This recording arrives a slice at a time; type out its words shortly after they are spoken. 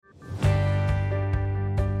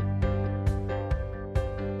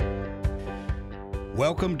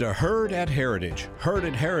Welcome to Heard at Heritage. Heard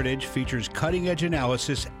at Heritage features cutting-edge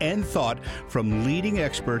analysis and thought from leading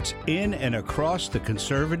experts in and across the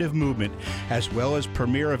conservative movement, as well as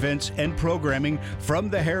premier events and programming from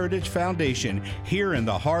the Heritage Foundation here in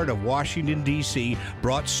the heart of Washington, D.C.,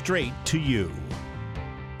 brought straight to you.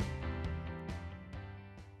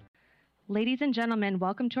 Ladies and gentlemen,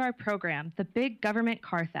 welcome to our program, The Big Government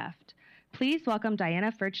Car Theft. Please welcome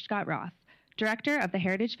Diana Furchtgott-Roth, Director of the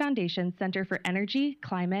Heritage Foundation Center for Energy,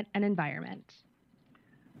 Climate, and Environment.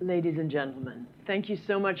 Ladies and gentlemen, thank you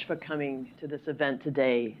so much for coming to this event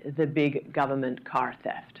today, The Big Government Car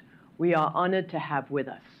Theft. We are honored to have with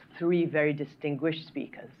us three very distinguished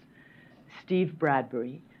speakers. Steve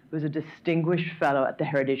Bradbury, who is a distinguished fellow at the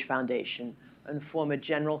Heritage Foundation and former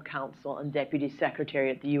General Counsel and Deputy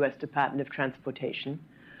Secretary at the U.S. Department of Transportation.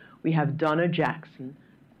 We have Donna Jackson,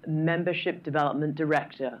 Membership Development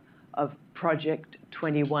Director of Project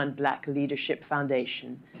 21 Black Leadership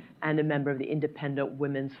Foundation and a member of the Independent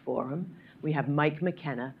Women's Forum. We have Mike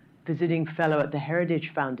McKenna, Visiting Fellow at the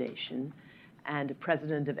Heritage Foundation and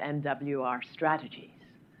President of MWR Strategies.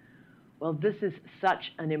 Well, this is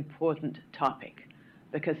such an important topic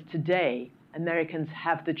because today Americans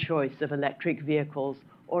have the choice of electric vehicles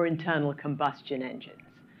or internal combustion engines.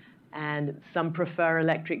 And some prefer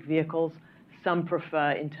electric vehicles, some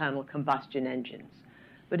prefer internal combustion engines.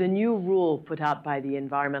 But a new rule put out by the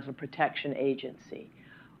Environmental Protection Agency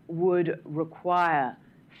would require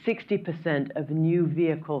 60% of new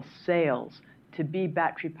vehicle sales to be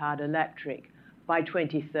battery-powered electric by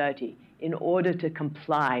 2030 in order to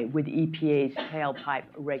comply with EPA's tailpipe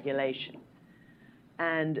regulation.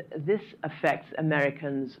 And this affects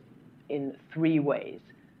Americans in three ways,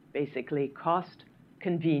 basically cost,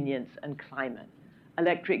 convenience, and climate.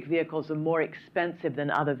 Electric vehicles are more expensive than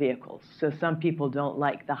other vehicles, so some people don't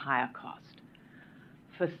like the higher cost.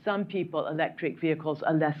 For some people, electric vehicles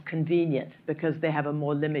are less convenient because they have a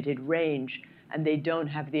more limited range and they don't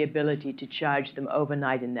have the ability to charge them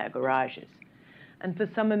overnight in their garages. And for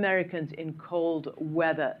some Americans in cold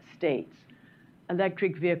weather states,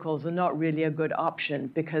 electric vehicles are not really a good option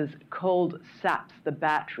because cold saps the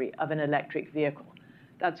battery of an electric vehicle.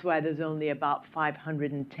 That's why there's only about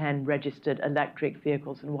 510 registered electric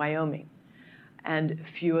vehicles in Wyoming, and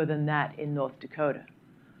fewer than that in North Dakota.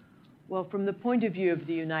 Well, from the point of view of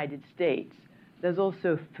the United States, there's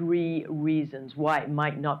also three reasons why it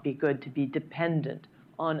might not be good to be dependent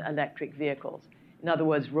on electric vehicles. In other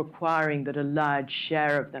words, requiring that a large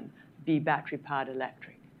share of them be battery-powered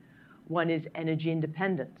electric. One is energy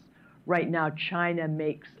independence. Right now, China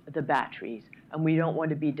makes the batteries, and we don't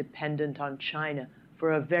want to be dependent on China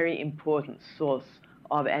for a very important source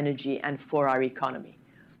of energy and for our economy.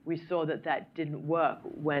 We saw that that didn't work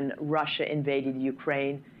when Russia invaded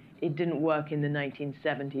Ukraine. It didn't work in the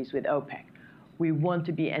 1970s with OPEC. We want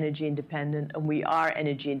to be energy independent, and we are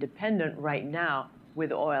energy independent right now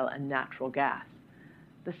with oil and natural gas.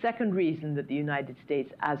 The second reason that the United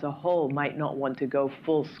States as a whole might not want to go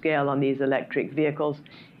full scale on these electric vehicles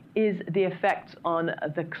is the effects on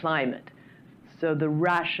the climate. So the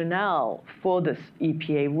rationale for this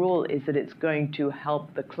EPA rule is that it's going to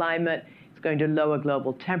help the climate, it's going to lower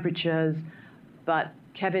global temperatures, but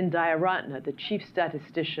Kevin Diaratna, the chief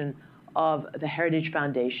statistician of the Heritage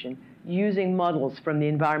Foundation, using models from the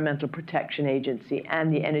Environmental Protection Agency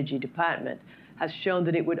and the Energy Department, has shown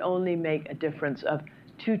that it would only make a difference of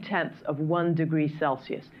 0.2 degrees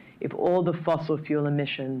Celsius if all the fossil fuel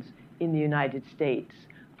emissions in the United States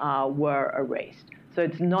were erased. So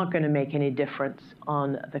it's not going to make any difference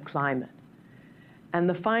on the climate. And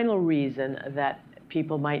the final reason that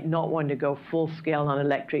people might not want to go full scale on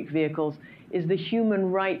electric vehicles is the human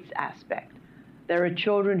rights aspect. There are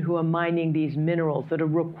children who are mining these minerals that are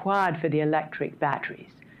required for the electric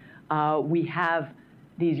batteries. We have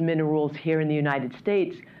these minerals here in the United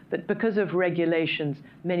States, but because of regulations,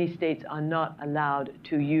 many states are not allowed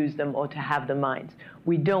to use them or to have the mines.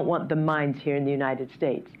 We don't want the mines here in the United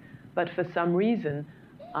States. But for some reason,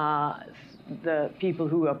 the people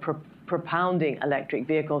who are propounding electric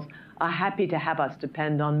vehicles are happy to have us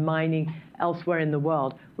depend on mining elsewhere in the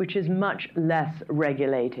world, which is much less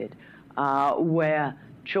regulated, where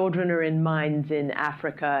children are in mines in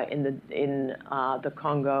Africa, in the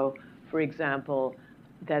Congo, for example.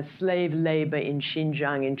 There's slave labor in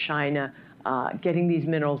Xinjiang in China, getting these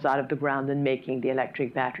minerals out of the ground and making the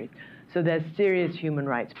electric batteries. So there's serious human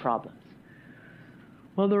rights problems.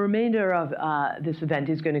 Well, the remainder of this event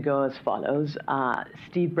is going to go as follows.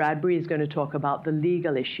 Steve Bradbury is going to talk about the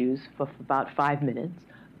legal issues for about 5 minutes.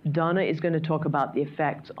 Donna is going to talk about the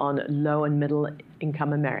effects on low and middle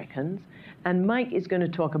income Americans. And Mike is going to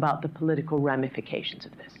talk about the political ramifications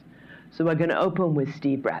of this. So we're going to open with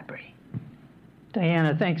Steve Bradbury.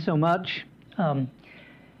 Diana, thanks so much.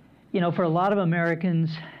 You know, for a lot of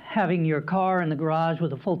Americans, having your car in the garage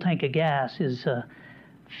with a full tank of gas is a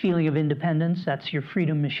feeling of independence. That's your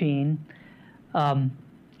freedom machine.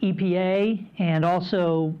 EPA and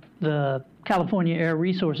also the California Air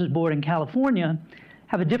Resources Board in California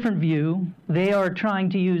have a different view. They are trying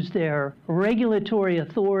to use their regulatory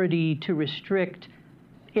authority to restrict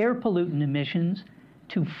air pollutant emissions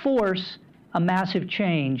to force a massive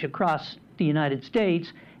change across the United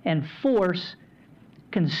States and force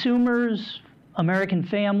consumers, American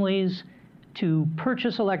families, to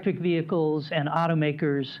purchase electric vehicles and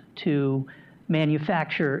automakers to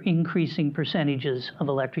manufacture increasing percentages of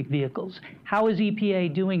electric vehicles. How is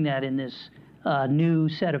EPA doing that in this new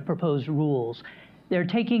set of proposed rules? They're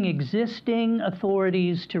taking existing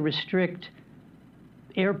authorities to restrict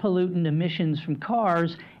air pollutant emissions from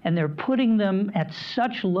cars, and they're putting them at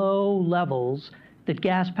such low levels that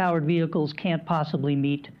gas-powered vehicles can't possibly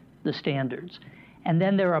meet the standards. And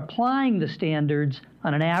then they're applying the standards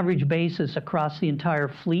on an average basis across the entire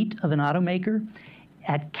fleet of an automaker,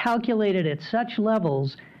 calculated at such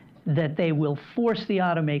levels that they will force the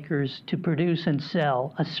automakers to produce and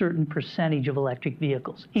sell a certain percentage of electric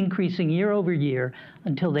vehicles, increasing year over year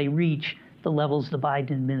until they reach the levels the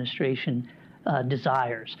Biden administration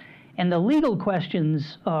desires. And the legal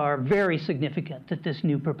questions are very significant that this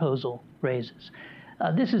new proposal raises.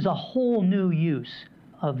 This is a whole new use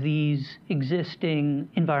of these existing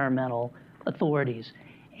environmental authorities.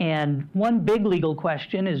 And one big legal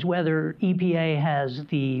question is whether EPA has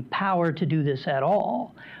the power to do this at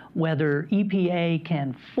all, whether EPA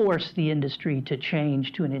can force the industry to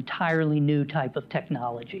change to an entirely new type of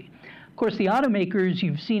technology. Of course, the automakers,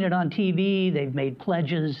 you've seen it on TV, they've made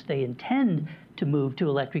pledges, they intend to move to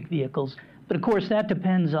electric vehicles, but of course that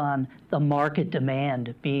depends on the market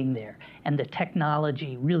demand being there and the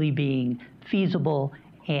technology really being feasible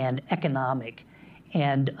and economic.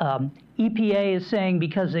 And EPA is saying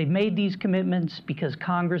because they've made these commitments, because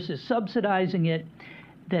Congress is subsidizing it,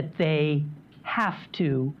 that they have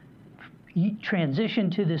to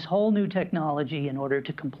transition to this whole new technology in order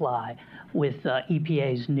to comply with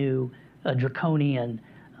EPA's new draconian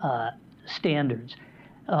standards.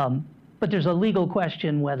 But there's a legal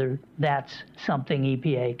question whether that's something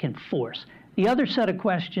EPA can force. The other set of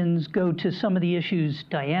questions go to some of the issues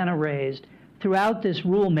Diana raised. Throughout this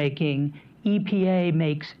rulemaking, EPA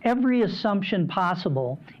makes every assumption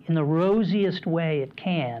possible in the rosiest way it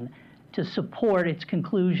can to support its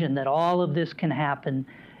conclusion that all of this can happen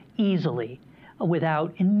easily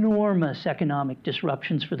without enormous economic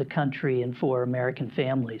disruptions for the country and for American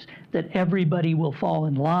families, that everybody will fall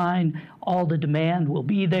in line, all the demand will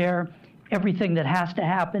be there, everything that has to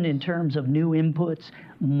happen in terms of new inputs,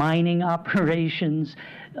 mining operations,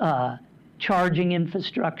 charging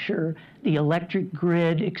infrastructure, the electric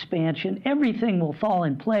grid expansion, everything will fall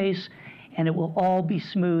in place and it will all be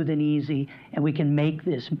smooth and easy and we can make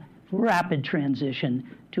this rapid transition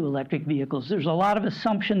to electric vehicles. There's a lot of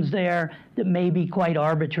assumptions there that may be quite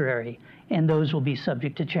arbitrary and those will be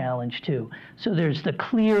subject to challenge too. So there's the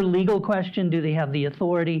clear legal question, do they have the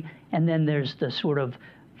authority? And then there's the sort of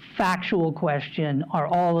factual question, are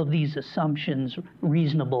all of these assumptions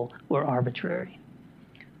reasonable or arbitrary?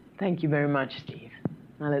 Thank you very much, Steve.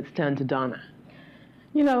 Now let's turn to Donna.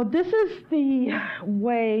 You know, this is the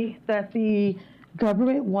way that the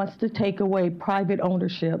government wants to take away private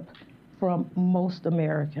ownership from most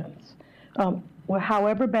Americans. Well,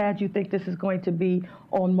 however bad you think this is going to be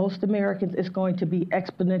on most Americans, it's going to be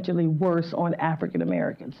exponentially worse on African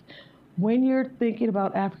Americans. When you're thinking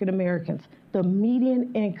about African Americans, the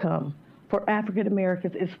median income for African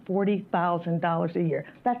Americans is $40,000 a year.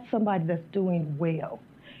 That's somebody that's doing well.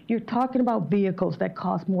 You're talking about vehicles that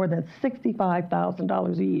cost more than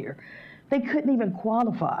 $65,000 a year. They couldn't even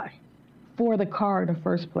qualify for the car in the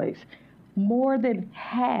first place. More than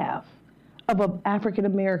half of African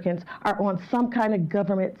Americans are on some kind of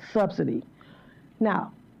government subsidy.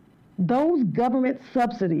 Now, those government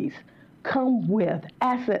subsidies come with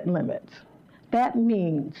asset limits. That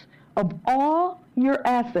means of all your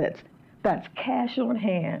assets, that's cash on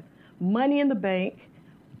hand, money in the bank,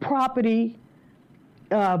 property,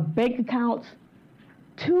 bank accounts,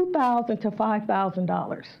 $2,000 to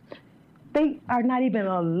 $5,000. They are not even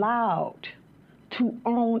allowed to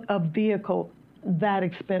own a vehicle that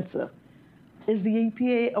expensive. Is the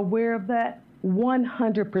EPA aware of that?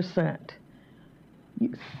 100%.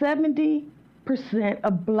 70%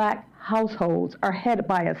 of black households are headed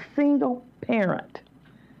by a single parent.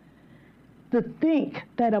 To think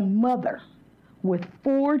that a mother with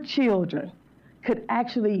 4 children could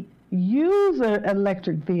actually use an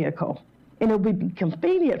electric vehicle and it would be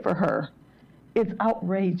convenient for her, it's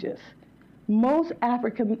outrageous. Most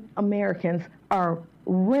African Americans are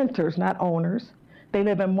renters, not owners. They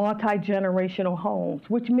live in multi-generational homes,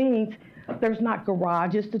 which means there's not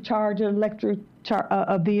garages to charge an electric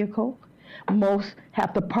vehicle. Most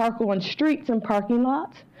have to park on streets and parking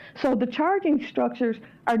lots. So the charging structures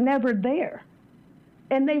are never there.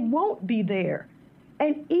 And they won't be there.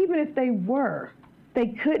 And even if they were, they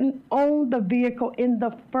couldn't own the vehicle in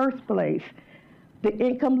the first place. The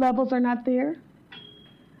income levels are not there.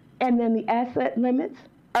 And then the asset limits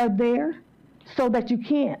are there so that you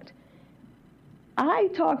can't. I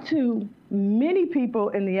talk to many people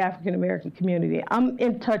in the African American community. I'm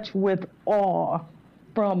in touch with all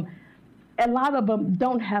from, a lot of them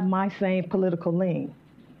don't have my same political lean.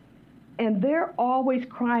 And they're always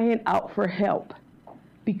crying out for help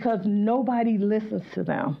because nobody listens to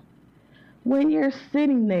them. When you're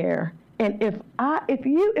sitting there, and if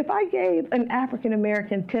I gave an African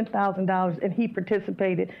American $10,000 and he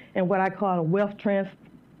participated in what I call a wealth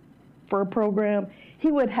transfer program,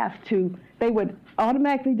 they would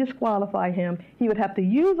automatically disqualify him. He would have to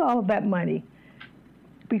use all of that money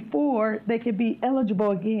before they could be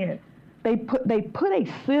eligible again. They put a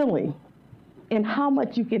ceiling in how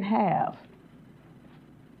much you can have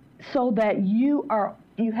so that you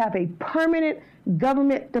have a permanent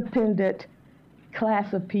government-dependent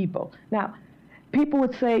class of people. Now, people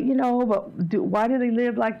would say, why do they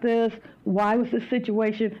live like this? Why was this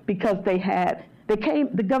situation? Because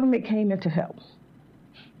the government came in to help.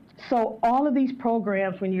 So all of these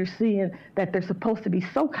programs, when you're seeing that they're supposed to be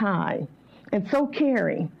so kind and so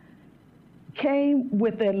caring, came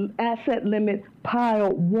with an asset limit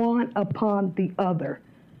piled one upon the other,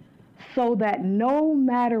 so that no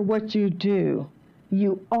matter what you do,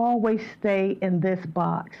 you always stay in this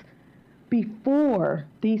box. Before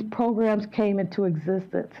these programs came into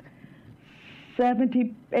existence,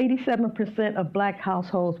 87% of black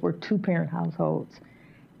households were two-parent households.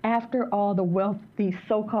 After all these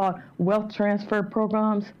so-called wealth transfer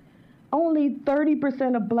programs, only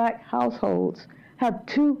 30% of black households have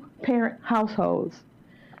two-parent households.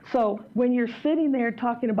 So when you're sitting there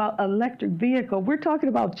talking about electric vehicle, we're talking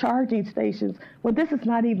about charging stations when this is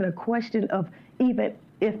not even a question of even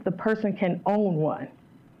if the person can own one.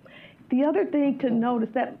 The other thing to note is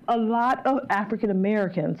that a lot of African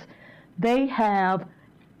Americans, they have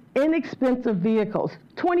inexpensive vehicles.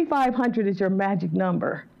 2,500 is your magic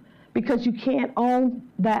number because you can't own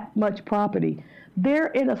that much property. They're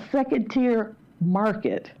in a second-tier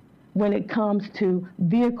market when it comes to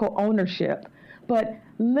vehicle ownership. But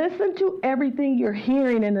listen to everything you're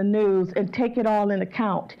hearing in the news and take it all in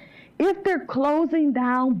account. If they're closing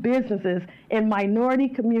down businesses in minority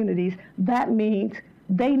communities, that means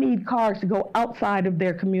they need cars to go outside of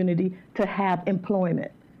their community to have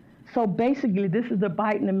employment. So basically, this is the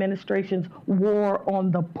Biden administration's war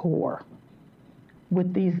on the poor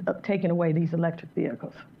with these taking away these electric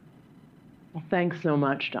vehicles. Well, thanks so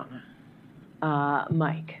much, Donna.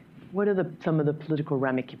 Mike, what are some of the political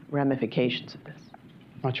ramifications of this?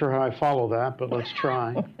 Not sure how I follow that, but let's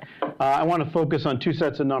try. I want to focus on two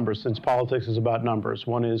sets of numbers, since politics is about numbers.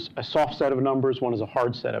 One is a soft set of numbers, one is a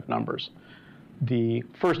hard set of numbers. The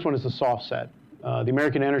first one is the soft set. The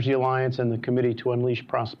American Energy Alliance and the Committee to Unleash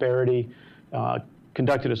Prosperity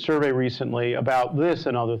conducted a survey recently about this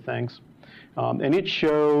and other things. And it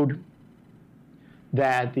showed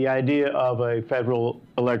that the idea of a federal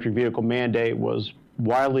electric vehicle mandate was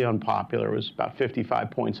wildly unpopular. It was about 55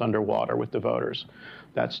 points underwater with the voters.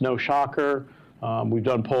 That's no shocker. We've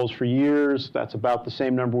done polls for years. That's about the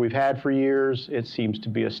same number we've had for years. It seems to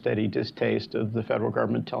be a steady distaste of the federal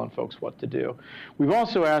government telling folks what to do. We've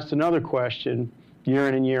also asked another question year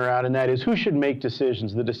in and year out, and that is who should make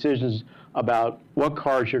decisions, the decisions about what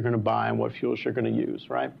cars you're going to buy and what fuels you're going to use,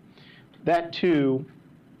 right? That too,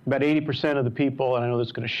 about 80% of the people, and I know this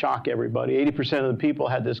is going to shock everybody, 80% of the people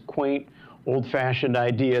had this quaint, old-fashioned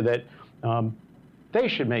idea that they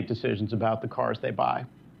should make decisions about the cars they buy.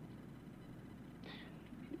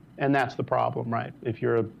 And that's the problem, right? If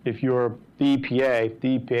you're the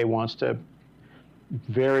EPA wants to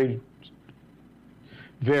very,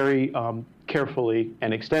 very carefully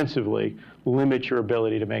and extensively limit your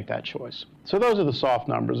ability to make that choice. So those are the soft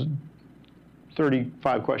numbers.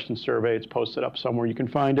 35-question survey. It's posted up somewhere. You can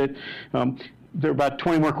find it. There are about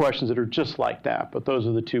 20 more questions that are just like that, but those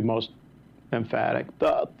are the two most emphatic.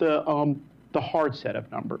 The hard set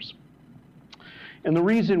of numbers. And the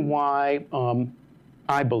reason why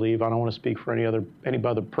I believe, I don't want to speak for any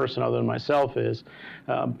other person other than myself, is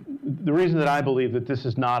the reason that I believe that this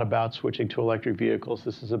is not about switching to electric vehicles,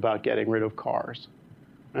 this is about getting rid of cars.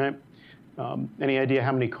 right? Any idea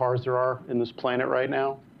how many cars there are in this planet right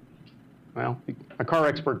now? Well, a car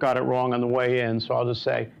expert got it wrong on the way in, so I'll just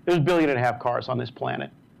say there's 1.5 billion cars on this planet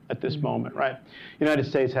at this moment, right? The United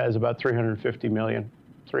States has about 350 million,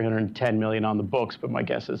 310 million on the books, but my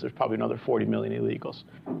guess is there's probably another 40 million illegals.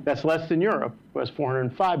 That's less than Europe, who has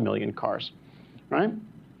 405 million cars, right?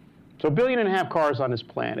 So 1.5 billion cars on this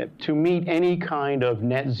planet. To meet any kind of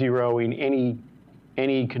net zero in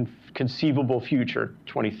any conceivable future,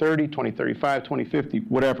 2030, 2035, 2050,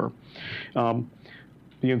 whatever.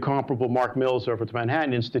 The incomparable Mark Mills over at the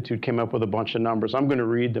Manhattan Institute came up with a bunch of numbers. I'm going to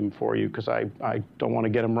read them for you because I don't want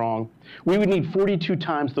to get them wrong. We would need 42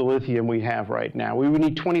 times the lithium we have right now. We would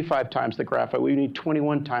need 25 times the graphite. We would need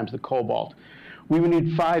 21 times the cobalt. We would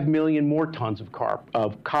need 5 million more tons of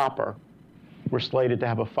copper. We're slated to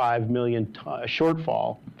have a 5 million ton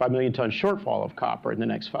shortfall of copper in the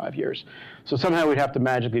next 5 years. So somehow we'd have to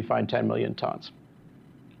magically find 10 million tons.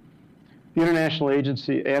 The International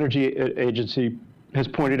Energy Agency has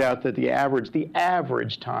pointed out that the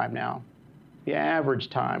average time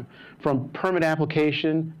from permit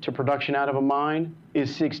application to production out of a mine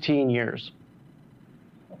is 16 years.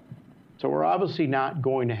 So we're obviously not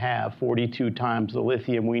going to have 42 times the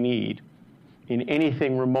lithium we need in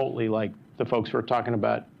anything remotely like the folks who are talking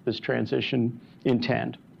about this transition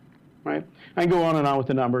intend, right? I can go on and on with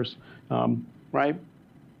the numbers, right?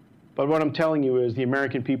 But what I'm telling you is the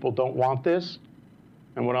American people don't want this.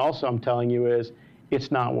 And what also I'm telling you is it's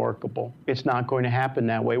not workable. It's not going to happen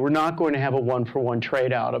that way. We're not going to have a one-for-one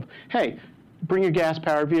trade-out of, hey, bring your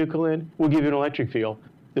gas-powered vehicle in, we'll give you an electric vehicle.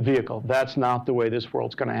 That's not the way this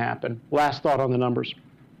world's going to happen. Last thought on the numbers.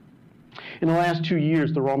 In the last 2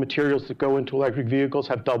 years, the raw materials that go into electric vehicles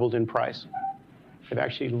have doubled in price. They've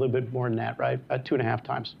actually a little bit more than that, right? 2.5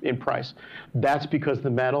 times in price. That's because the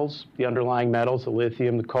metals, the underlying metals, the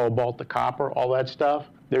lithium, the cobalt, the copper, all that stuff,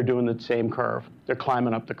 they're doing the same curve. They're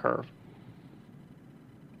climbing up the curve.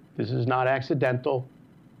 This is not accidental.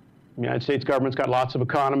 The United States government's got lots of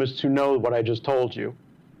economists who know what I just told you.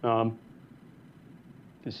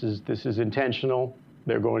 This is intentional.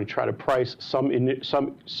 They're going to try to price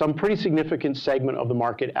some pretty significant segment of the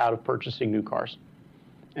market out of purchasing new cars.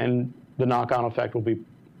 And the knock-on effect will be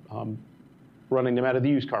running them out of the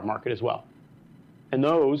used car market as well. And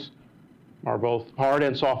those are both hard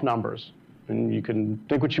and soft numbers. And you can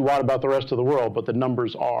think what you want about the rest of the world, but the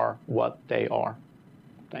numbers are what they are.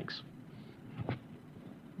 Thanks.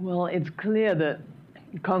 Well, it's clear that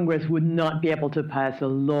Congress would not be able to pass a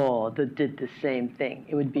law that did the same thing.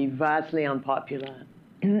 It would be vastly unpopular.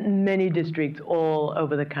 In many districts all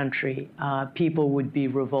over the country, people would be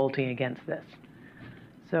revolting against this.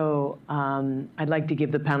 So I'd like to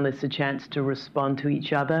give the panelists a chance to respond to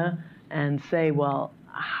each other and say, well,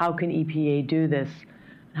 how can EPA do this?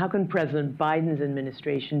 How can President Biden's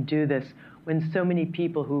administration do this when so many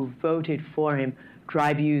people who voted for him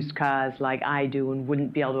drive used cars like I do and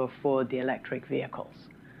wouldn't be able to afford the electric vehicles?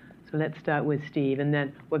 So let's start with Steve, and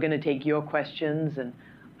then we're going to take your questions, and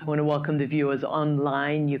I want to welcome the viewers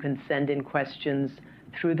online. You can send in questions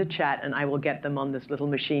through the chat, and I will get them on this little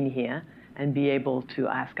machine here and be able to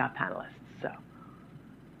ask our panelists. So,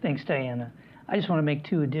 thanks, Diana. I just want to make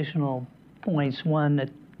 2 additional points. One that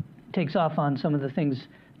takes off on some of the things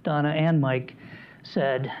Donna and Mike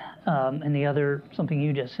said, and the other, something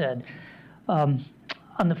you just said.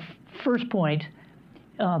 On the first point,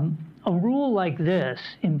 a rule like this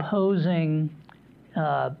imposing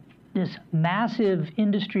this massive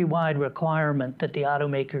industry-wide requirement that the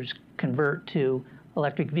automakers convert to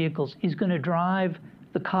electric vehicles is going to drive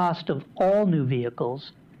the cost of all new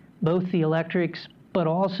vehicles, both the electrics but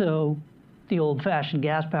also the old-fashioned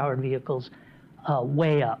gas-powered vehicles,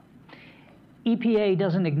 way up. EPA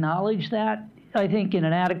doesn't acknowledge that, I think, in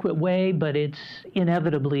an adequate way, but it's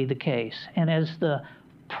inevitably the case. And as the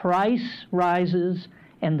price rises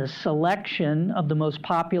and the selection of the most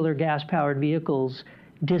popular gas-powered vehicles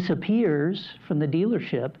disappears from the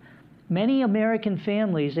dealership, many American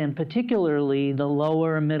families, and particularly the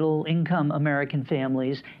lower and middle income American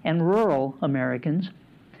families and rural Americans,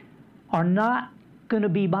 are not going to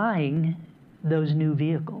be buying those new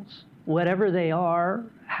vehicles. Whatever they are,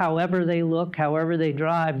 however they look, however they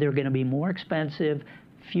drive, they're going to be more expensive,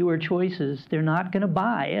 fewer choices. They're not going to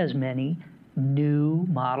buy as many new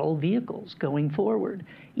model vehicles going forward.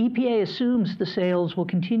 EPA assumes the sales will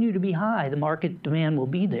continue to be high. The market demand will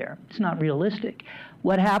be there. It's not realistic.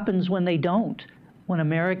 What happens when they don't? When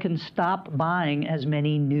Americans stop buying as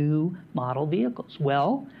many new model vehicles?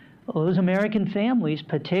 Well, those American families,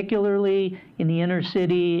 particularly in the inner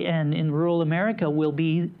city and in rural America, will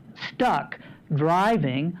be stuck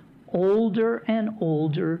driving older and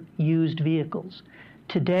older used vehicles.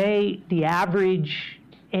 Today, the average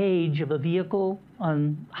age of a vehicle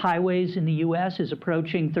on highways in the U.S. is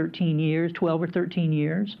approaching 13 years, 12 or 13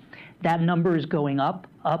 years. That number is going up,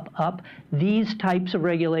 up, up. These types of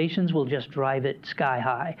regulations will just drive it sky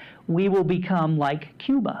high. We will become like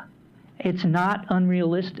Cuba. It's not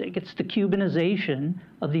unrealistic. It's the Cubanization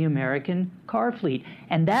of the American car fleet.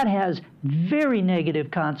 And that has very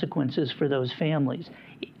negative consequences for those families.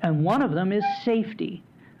 And one of them is safety.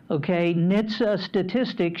 Okay, NHTSA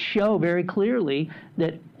statistics show very clearly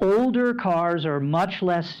that older cars are much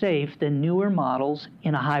less safe than newer models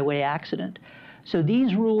in a highway accident. So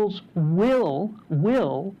these rules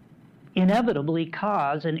will inevitably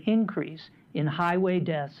cause an increase in highway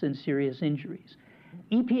deaths and serious injuries.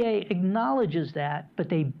 EPA acknowledges that, but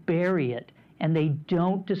they bury it, and they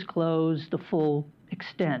don't disclose the full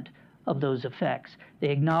extent of those effects. They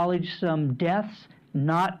acknowledge some deaths,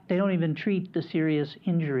 they don't even treat the serious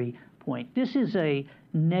injury point. This is a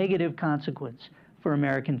negative consequence for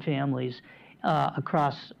American families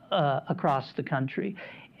across the country.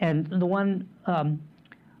 And the one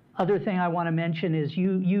other thing I want to mention is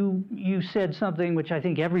you said something which I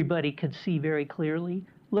think everybody could see very clearly.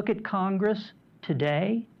 Look at Congress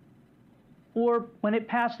today or when it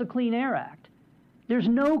passed the Clean Air Act. There's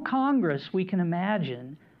no Congress we can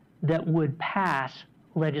imagine that would pass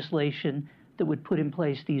legislation that would put in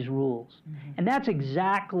place these rules. Mm-hmm. And that's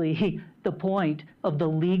exactly the point of the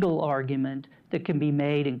legal argument that can be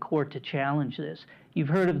made in court to challenge this. You've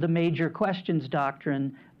heard of the major questions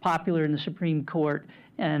doctrine, popular in the Supreme Court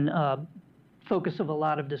and focus of a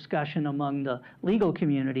lot of discussion among the legal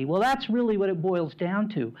community. Well, that's really what it boils down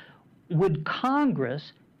to. Would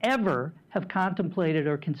Congress ever have contemplated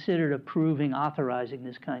or considered approving, authorizing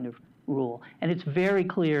this kind of rule? And it's very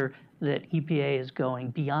clear that EPA is going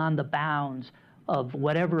beyond the bounds of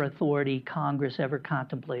whatever authority Congress ever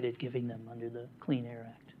contemplated giving them under the Clean Air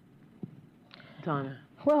Act. Donna.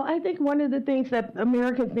 Well, I think one of the things that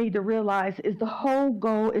Americans need to realize is the whole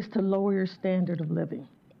goal is to lower your standard of living.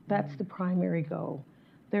 That's the primary goal.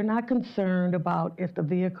 They're not concerned about if the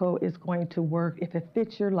vehicle is going to work, if it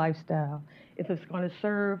fits your lifestyle, if it's going to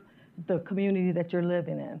serve the community that you're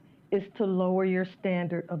living in. It's to lower your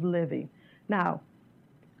standard of living. Now,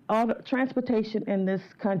 all the transportation in this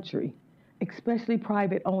country, especially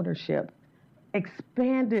private ownership,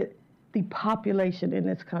 expanded the population in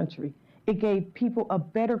this country. It gave people a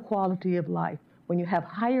better quality of life. When you have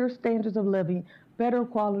higher standards of living, better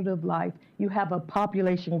quality of life, you have a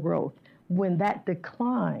population growth. When that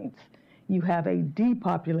declines, you have a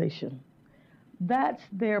depopulation. That's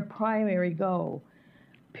their primary goal.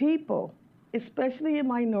 People, especially in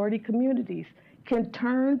minority communities, can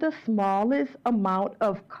turn the smallest amount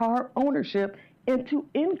of car ownership into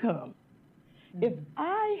income. Mm-hmm. If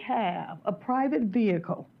I have a private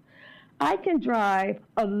vehicle, I can drive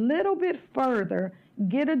a little bit further,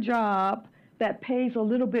 get a job that pays a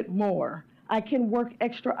little bit more. I can work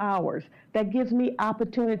extra hours. That gives me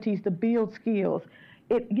opportunities to build skills.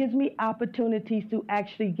 It gives me opportunities to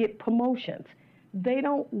actually get promotions. They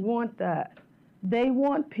don't want that. They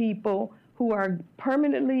want people who are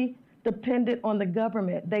permanently dependent on the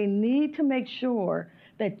government. They need to make sure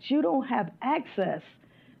that you don't have access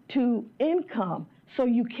to income, so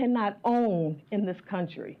you cannot own in this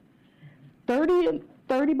country. 30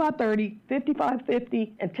 by 30,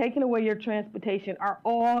 55-50, and taking away your transportation are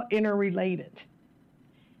all interrelated.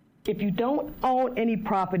 If you don't own any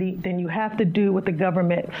property, then you have to do what the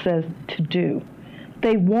government says to do.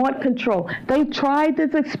 They want control. They tried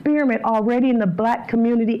this experiment already in the black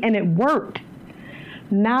community, and it worked.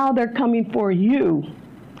 Now they're coming for you,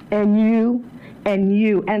 and you, and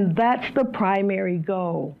you, and that's the primary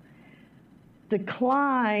goal.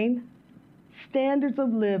 Decline standards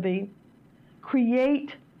of living,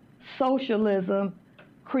 create socialism,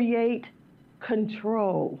 create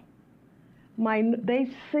control.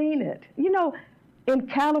 They've seen it. You know, in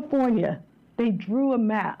California, they drew a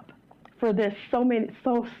map for this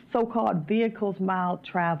so-called vehicles mile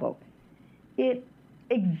travel. It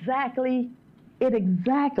was exactly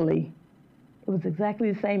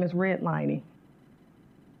the same as redlining.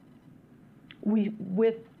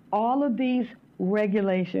 With all of these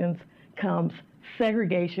regulations comes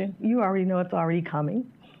segregation. You already know it's already coming.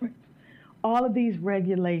 All of these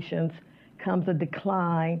regulations comes a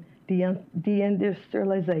decline,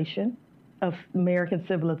 deindustrialization of American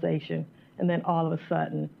civilization, and then all of a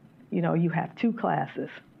sudden, you know, you have two classes,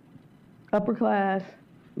 upper class,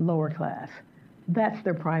 lower class. That's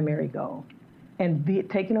their primary goal. And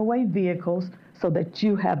taking away vehicles so that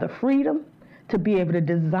you have the freedom to be able to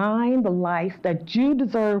design the life that you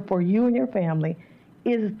deserve for you and your family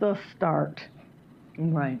is the start.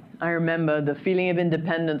 Right. I remember the feeling of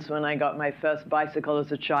independence when I got my first bicycle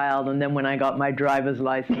as a child, and then when I got my driver's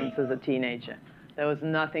license as a teenager. There was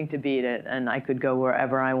nothing to beat it, and I could go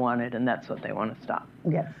wherever I wanted, and that's what they want to stop.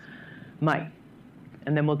 Yes. Mike,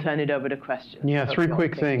 and then we'll turn it over to questions. Yeah, three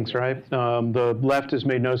quick things, right? The left has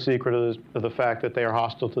made no secret of the fact that they are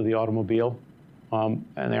hostile to the automobile. And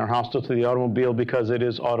they are hostile to the automobile because it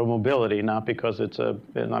is automobility, not because it's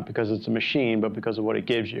a machine, but because of what it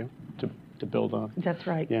gives you to build on. That's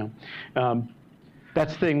right. Yeah.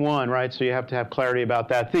 That's thing one, right? So you have to have clarity about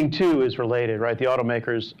that. Thing two is related, right? The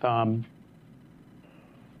automakers,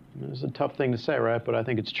 it's a tough thing to say, right? But I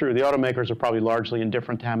think it's true. The automakers are probably largely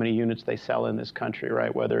indifferent to how many units they sell in this country,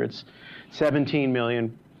 right? Whether it's 17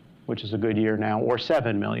 million, which is a good year now, or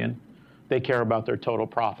 7 million, they care about their total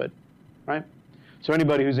profit, right? So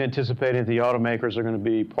anybody who's anticipating the automakers are going to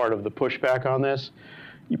be part of the pushback on this,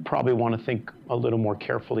 you probably want to think a little more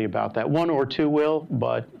carefully about that. One or two will,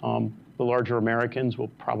 but the larger Americans will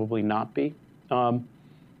probably not be.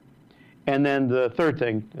 And then the third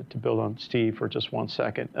thing, to build on Steve for just 1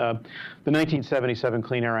 second, the 1977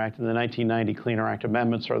 Clean Air Act and the 1990 Clean Air Act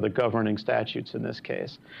amendments are the governing statutes in this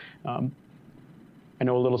case. I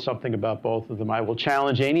know a little something about both of them. I will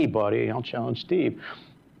challenge anybody. I'll challenge Steve.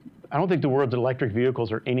 I don't think the words electric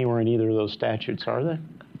vehicles are anywhere in either of those statutes, are they?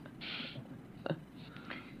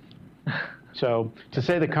 So to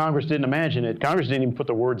say that Congress didn't imagine it, Congress didn't even put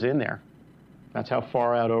the words in there. That's how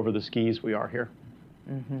far out over the skis we are here.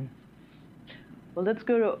 Mm-hmm. Well, let's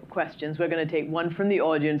go to questions. We're going to take one from the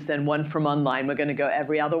audience, then one from online. We're going to go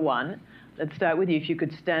every other one. Let's start with you. If you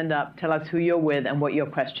could stand up, tell us who you're with and what your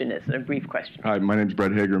question is, a brief question. Hi, my name is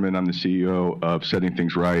Brett Hagerman. I'm the CEO of Setting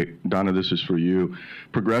Things Right. Donna, this is for you.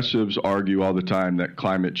 Progressives argue all the time that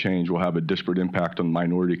climate change will have a disparate impact on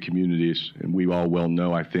minority communities, and we all well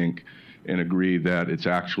know, I think, and agree that it's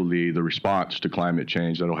actually the response to climate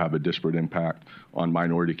change that will have a disparate impact on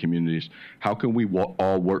minority communities. How can we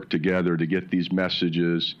all work together to get these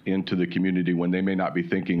messages into the community when they may not be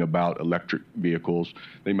thinking about electric vehicles?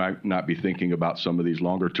 They might not be thinking about some of these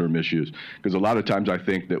longer term issues. Because a lot of times I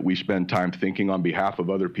think that we spend time thinking on behalf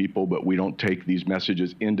of other people, but we don't take these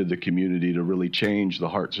messages into the community to really change the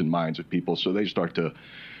hearts and minds of people so they start to,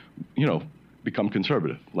 become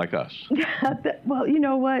conservative like us. Well, you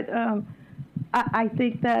know what? I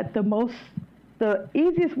think that the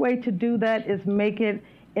easiest way to do that is make it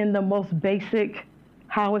in the most basic,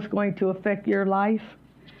 how it's going to affect your life.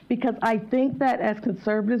 Because I think that as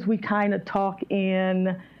conservatives, we kind of talk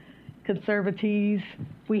in conservatives.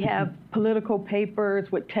 We have political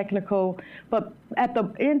papers with technical, but at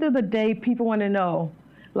the end of the day, people want to know,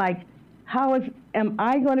 like, am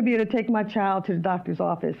I going to be able to take my child to the doctor's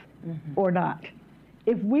office or not?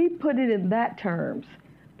 If we put it in that terms,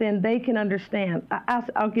 then they can understand.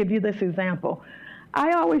 I'll give you this example.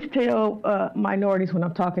 I always tell minorities when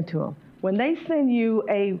I'm talking to them, when they send you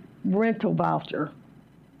a rental voucher,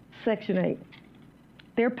 Section 8,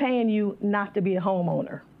 they're paying you not to be a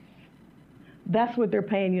homeowner. That's what they're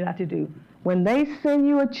paying you not to do. When they send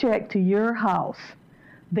you a check to your house,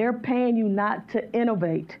 they're paying you not to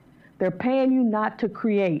innovate. They're paying you not to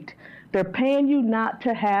create. They're paying you not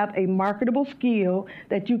to have a marketable skill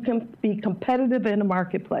that you can be competitive in the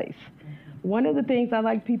marketplace. One of the things I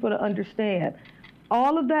like people to understand,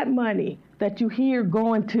 all of that money that you hear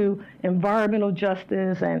going to environmental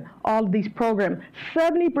justice and all of these programs,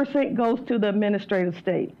 70% goes to the administrative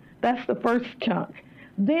state. That's the first chunk.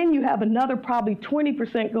 Then you have another probably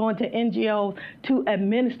 20% going to NGOs to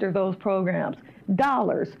administer those programs.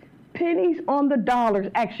 Dollars, pennies on the dollars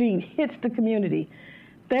actually hits the community.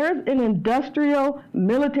 There's an industrial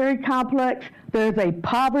military complex, there's a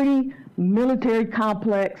poverty military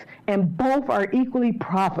complex, and both are equally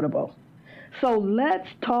profitable. So let's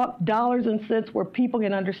talk dollars and cents where people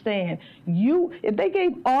can understand. If they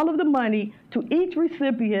gave all of the money to each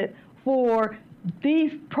recipient for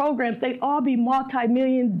these programs, they'd all be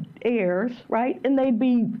multi-millionaires, right? And they'd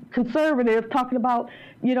be conservative, talking about,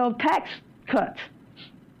 tax cuts.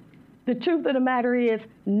 The truth of the matter is,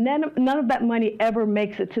 none of that money ever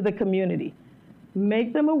makes it to the community.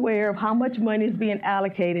 Make them aware of how much money is being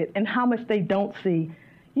allocated and how much they don't see.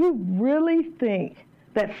 You really think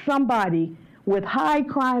that somebody with high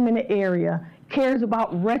crime in the area cares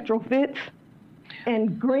about retrofits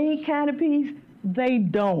and green canopies? They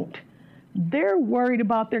don't. They're worried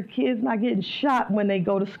about their kids not getting shot when they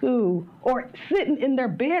go to school or sitting in their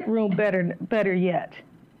bedroom, better yet.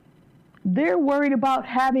 They're worried about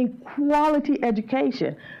having quality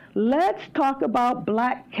education. Let's talk about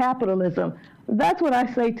black capitalism. That's what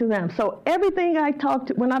I say to them. So everything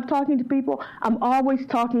when I'm talking to people, I'm always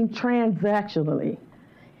talking transactionally.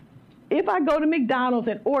 if I go to McDonald's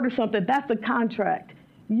and order something, that's a contract.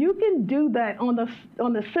 You can do that on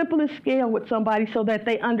the simplest scale with somebody so that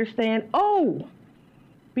they understand, oh,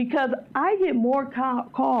 because I get more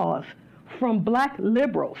calls from black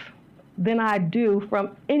liberals than I do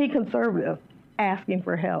from any conservative asking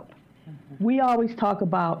for help. Mm-hmm. We always talk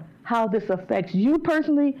about how this affects you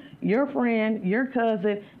personally, your friend, your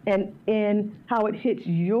cousin, and how it hits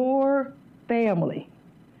your family.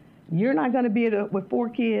 You're not going to be with 4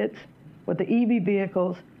 kids with the EV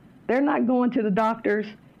vehicles. They're not going to the doctors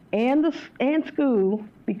and school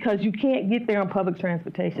because you can't get there on public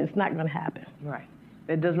transportation. It's not going to happen. Right.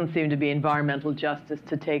 It doesn't seem to be environmental justice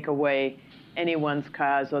to take away anyone's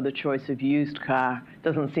cars or the choice of used car. It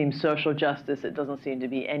doesn't seem social justice. It doesn't seem to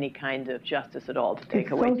be any kind of justice at all to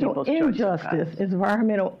take away people's choice of cars. Injustice. It's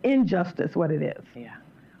environmental injustice, what it is. Yeah.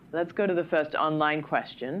 Let's go to the first online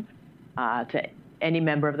question to any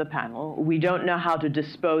member of the panel. We don't know how to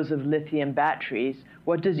dispose of lithium batteries.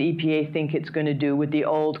 What does EPA think it's going to do with the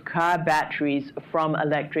old car batteries from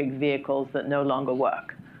electric vehicles that no longer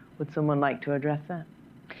work? Would someone like to address that?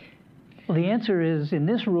 Well, the answer is, in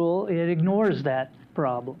this rule, it ignores that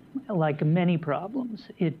problem, like many problems.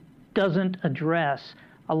 It doesn't address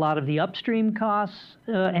a lot of the upstream costs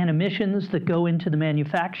and emissions that go into the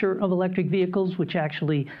manufacture of electric vehicles, which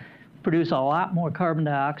actually produce a lot more carbon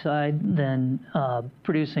dioxide than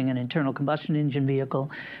producing an internal combustion engine vehicle,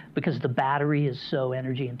 because the battery is so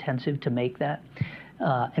energy intensive to make that.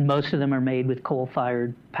 And most of them are made with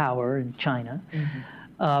coal-fired power in China. Mm-hmm.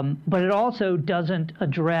 But it also doesn't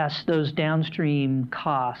address those downstream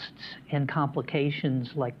costs and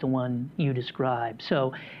complications like the one you described.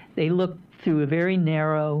 So they look through a very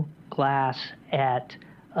narrow glass at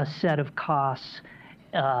a set of costs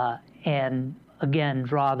and, again,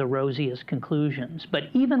 draw the rosiest conclusions. But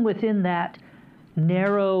even within that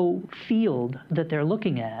narrow field that they're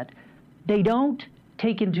looking at, they don't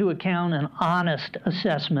take into account an honest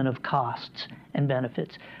assessment of costs and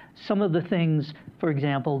benefits. Some of the things, for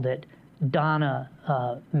example, that Donna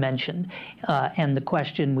mentioned and the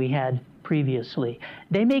question we had previously,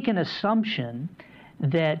 they make an assumption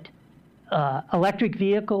that electric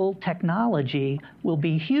vehicle technology will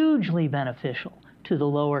be hugely beneficial to the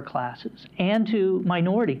lower classes and to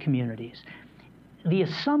minority communities. The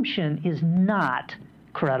assumption is not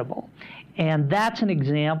credible. And that's an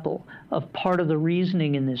example of part of the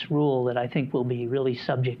reasoning in this rule that I think will be really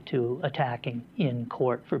subject to attacking in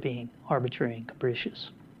court for being arbitrary and capricious.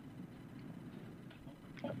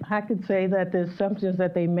 I could say that the assumptions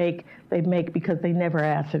that they make because they never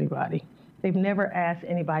ask anybody. They've never asked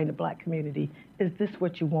anybody in the black community, is this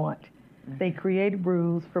what you want? Mm-hmm. They create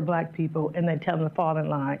rules for black people and they tell them to fall in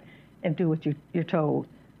line and do what you're told.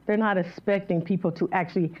 They're not expecting people to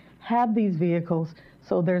actually have these vehicles,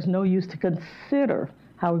 so there's no use to consider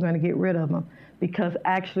how we're going to get rid of them, because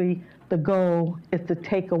actually the goal is to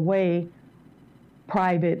take away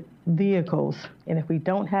private vehicles. And if we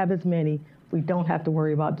don't have as many, we don't have to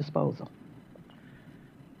worry about disposal.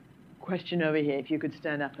 Question over here, if you could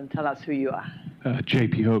stand up and tell us who you are.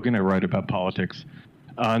 J.P. Hogan, I write about politics.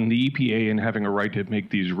 On the EPA and having a right to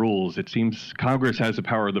make these rules, it seems Congress has the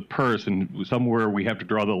power of the purse, and somewhere we have to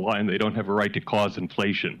draw the line. They don't have a right to cause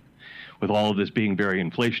inflation. With all of this being very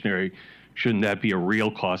inflationary, shouldn't that be a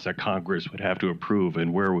real cost that Congress would have to approve,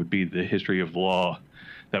 and where would be the history of law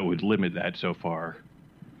that would limit that so far?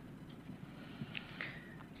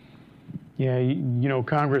 Yeah, you know,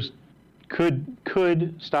 Congress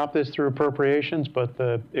could stop this through appropriations, but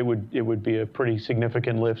it would be a pretty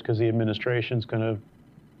significant lift because the administration's going to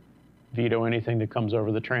veto anything that comes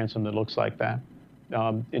over the transom that looks like that.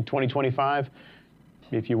 In 2025,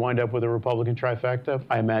 if you wind up with a Republican trifecta,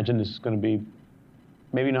 I imagine this is going to be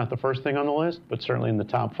maybe not the first thing on the list, but certainly in the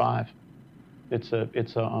top 5. It's a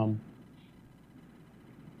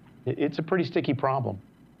pretty sticky problem.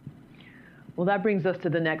 Well, that brings us to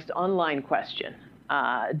the next online question.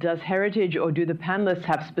 Does Heritage or do the panelists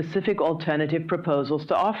have specific alternative proposals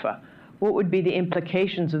to offer? What would be the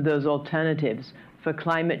implications of those alternatives for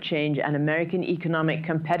climate change and American economic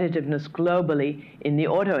competitiveness globally in the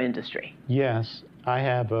auto industry? Yes, I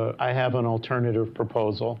have an alternative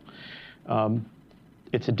proposal.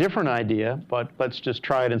 It's a different idea, but let's just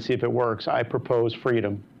try it and see if it works. I propose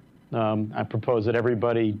freedom. I propose that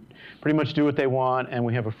everybody pretty much do what they want, and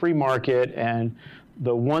we have a free market. And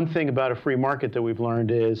the one thing about a free market that we've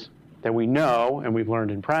learned is, that we know, and we've learned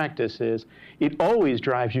in practice, is it always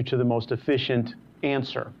drives you to the most efficient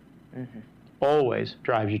answer. Mm-hmm. always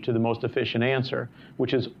drives you to the most efficient answer,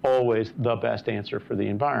 which is always the best answer for the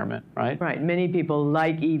environment, right? Right. Many people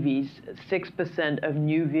like EVs. 6% of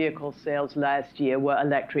new vehicle sales last year were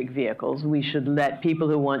electric vehicles. We should let people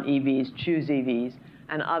who want EVs choose EVs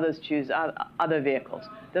and others choose other vehicles.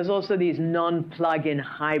 There's also these non-plug-in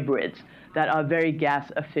hybrids that are very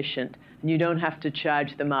gas efficient. And you don't have to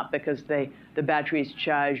charge them up because the battery is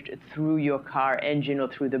charged through your car engine or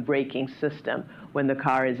through the braking system when the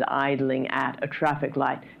car is idling at a traffic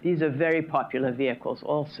light. These are very popular vehicles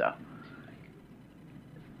also.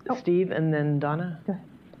 Steve and then Donna?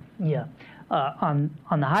 Yeah. On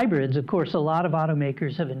the hybrids, of course, a lot of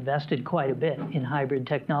automakers have invested quite a bit in hybrid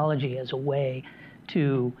technology as a way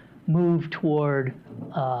to move toward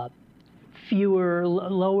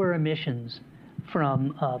lower emissions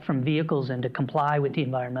from vehicles and to comply with the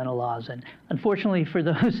environmental laws. And unfortunately for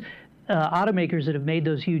those automakers that have made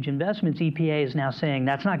those huge investments, EPA is now saying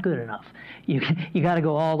that's not good enough. You got to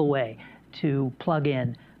go all the way to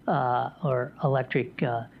plug-in or electric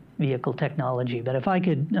vehicle technology. But if I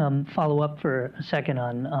could follow up for a second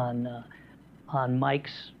on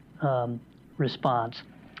Mike's response.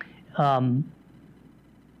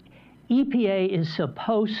 EPA is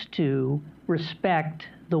supposed to respect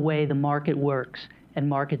the way the market works and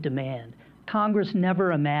market demand. Congress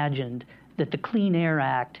never imagined that the Clean Air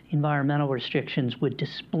Act environmental restrictions would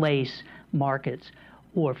displace markets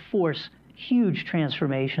or force huge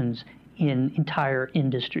transformations in entire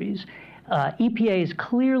industries. EPA is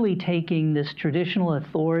clearly taking this traditional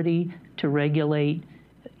authority to regulate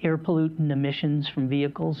air pollutant emissions from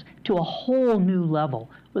vehicles to a whole new level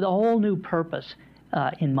with a whole new purpose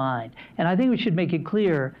in mind. And I think we should make it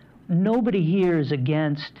clear, nobody here is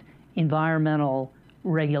against environmental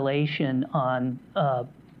regulation on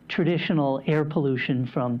traditional air pollution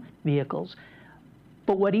from vehicles.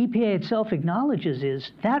 But what EPA itself acknowledges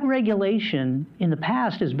is that regulation in the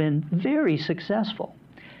past has been very successful.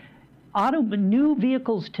 New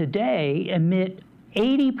vehicles today emit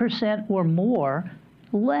 80% or more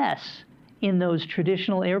less in those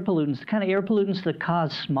traditional air pollutants, the kind of air pollutants that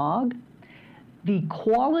cause smog. The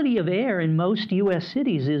quality of air in most U.S.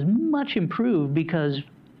 cities is much improved because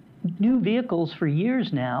new vehicles for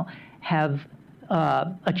years now have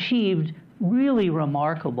achieved really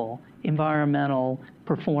remarkable environmental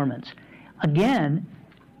performance. Again,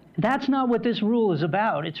 that's not what this rule is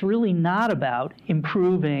about. It's really not about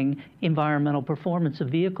improving environmental performance of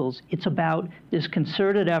vehicles. It's about this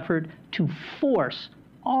concerted effort to force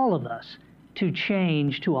all of us to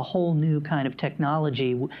change to a whole new kind of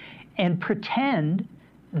technology and pretend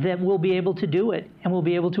that we'll be able to do it and we'll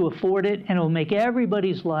be able to afford it and it will make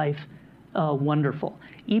everybody's life wonderful.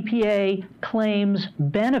 EPA claims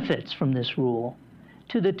benefits from this rule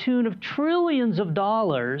to the tune of trillions of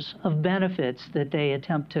dollars of benefits that they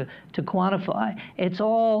attempt to quantify. It's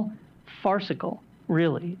all farcical,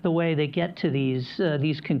 really, the way they get to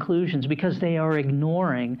these conclusions, because they are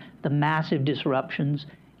ignoring the massive disruptions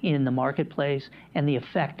in the marketplace and the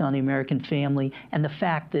effect on the American family and the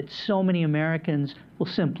fact that so many Americans will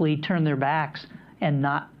simply turn their backs and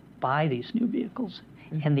not buy these new vehicles.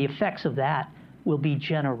 Mm-hmm. And the effects of that will be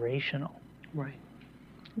generational. Right.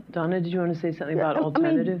 Donna, did you want to say something about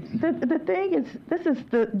alternatives? I mean, the thing is, this is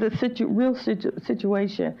the real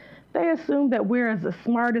situation. They assume that we're as the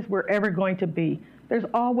smartest we're ever going to be. There's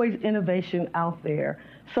always innovation out there.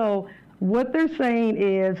 So what they're saying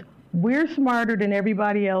is, we're smarter than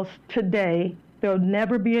everybody else today. There'll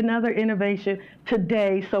never be another innovation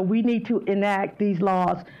today, so we need to enact these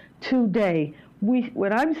laws today.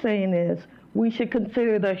 What I'm saying is, we should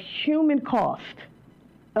consider the human cost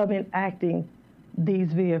of enacting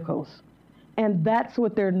these vehicles. And that's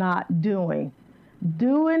what they're not doing.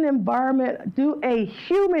 Do a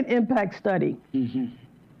human impact study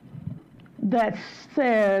that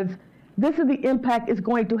says this is the impact it's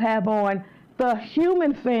going to have on the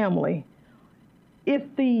human family. If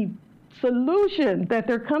the solution that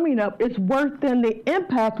they're coming up is worse than the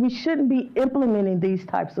impact, we shouldn't be implementing these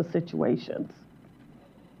types of situations.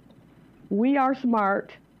 We are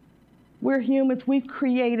smart. We're humans. We've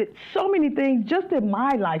created so many things just in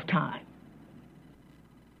my lifetime.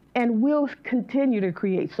 And we'll continue to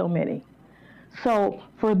create so many. So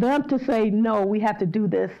for them to say, no, we have to do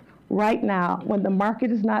this right now, when the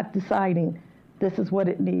market is not deciding this is what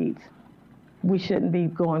it needs, we shouldn't be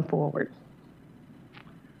going forward.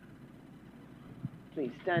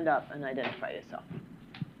 Please stand up and identify yourself.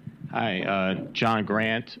 Hi, John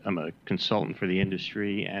Grant. I'm a consultant for the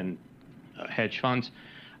industry and hedge funds.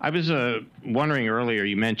 I was wondering earlier,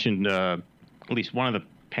 you mentioned, at least one of the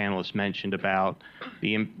panelists mentioned about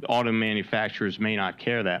the auto manufacturers may not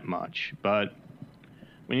care that much, but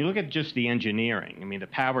when you look at just the engineering, I mean, the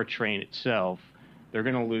powertrain itself, they're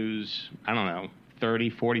going to lose, I don't know, 30,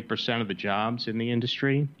 40% of the jobs in the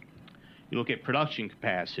industry. You look at production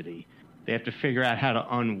capacity, they have to figure out how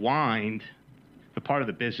to unwind the part of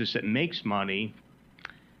the business that makes money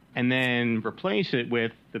and then replace it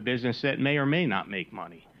with the business that may or may not make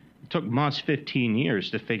money. It took months, 15 years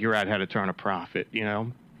to figure out how to turn a profit, you know?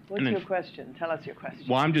 What's your question? Tell us your question.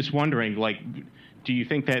 Well, I'm just wondering, like, do you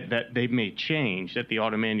think that they may change, that the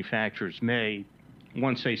auto manufacturers may,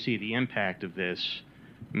 once they see the impact of this,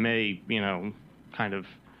 may, you know, kind of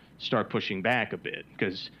start pushing back a bit?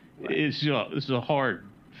 Because this is a hard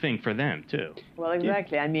thing for them, too. Well,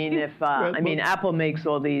 exactly. I mean, if Apple makes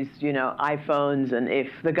all these, you know, iPhones, and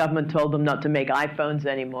if the government told them not to make iPhones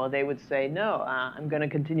anymore, they would say, no, I'm going to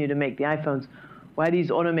continue to make the iPhones. Why are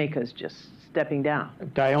these automakers just stepping down?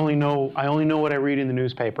 I only know what I read in the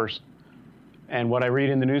newspapers. And what I read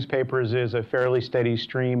in the newspapers is a fairly steady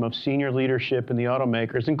stream of senior leadership in the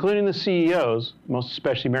automakers, including the CEOs, most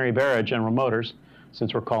especially Mary Barra at General Motors,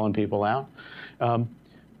 since we're calling people out,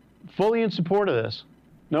 fully in support of this.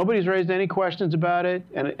 Nobody's raised any questions about it.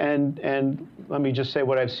 And let me just say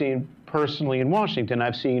what I've seen personally in Washington.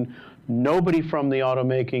 I've seen nobody from the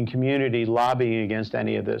automaking community lobbying against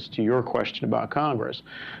any of this, to your question about Congress.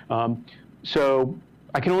 So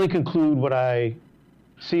I can only conclude what I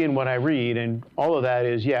see and what I read, and all of that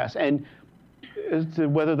is yes. And as to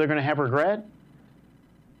whether they're going to have regret,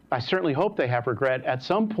 I certainly hope they have regret at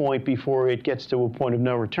some point before it gets to a point of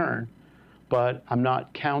no return. But I'm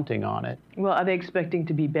not counting on it. Well, are they expecting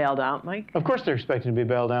to be bailed out, Mike? Of course they're expecting to be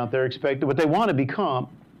bailed out. They're expecting what they want to become.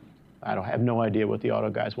 I have no idea what the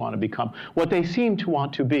auto guys want to become. What they seem to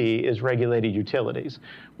want to be is regulated utilities,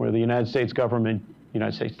 where the United States government,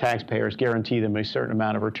 United States taxpayers guarantee them a certain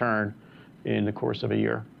amount of return in the course of a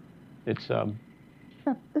year. It's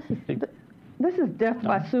this is death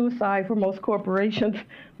by suicide for most corporations.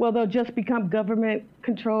 Well, they'll just become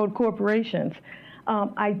government-controlled corporations.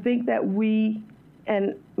 I think that we,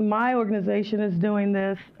 and my organization is doing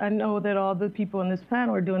this, I know that all the people in this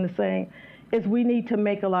panel are doing the same, is we need to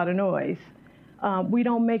make a lot of noise. We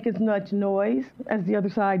don't make as much noise as the other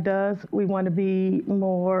side does. We want to be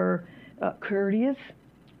more courteous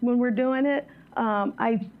when we're doing it.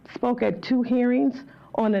 I spoke at 2 hearings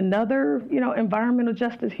on another, environmental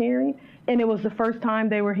justice hearing, and it was the first time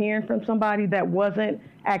they were hearing from somebody that wasn't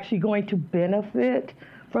actually going to benefit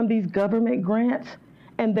from these government grants,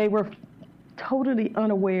 and they were totally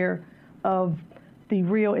unaware of the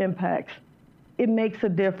real impacts. It makes a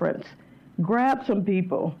difference. Grab some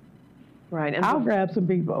people. Right. And I'll grab some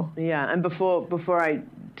people. Yeah, and before I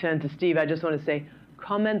turn to Steve, I just want to say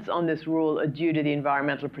comments on this rule are due to the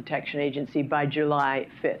Environmental Protection Agency by July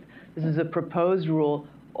 5th. This is a proposed rule.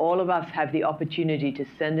 All of us have the opportunity to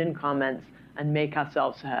send in comments and make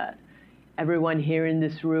ourselves heard. Everyone here in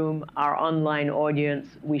this room, our online audience,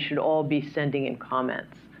 we should all be sending in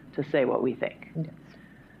comments to say what we think. Yes.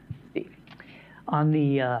 Steve. On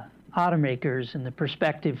the automakers and the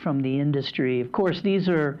perspective from the industry, of course, these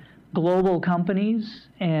are global companies,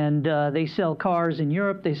 and they sell cars in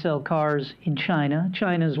Europe, they sell cars in China.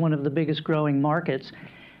 China is one of the biggest growing markets.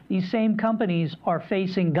 These same companies are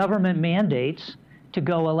facing government mandates to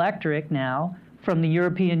go electric now from the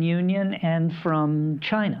European Union and from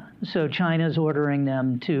China. So China is ordering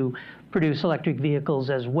them to produce electric vehicles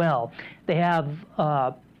as well. They have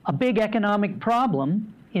a big economic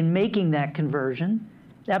problem in making that conversion.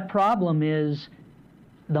 That problem is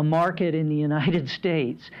the market in the United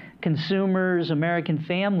States. Consumers, American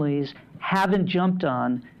families haven't jumped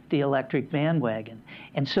on the electric bandwagon.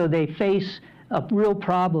 And so they face a real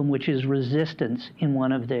problem, which is resistance in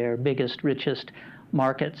one of their biggest, richest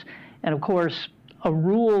markets. And of course, a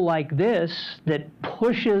rule like this that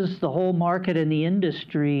pushes the whole market and the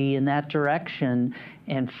industry in that direction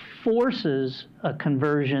and forces a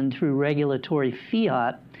conversion through regulatory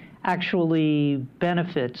fiat actually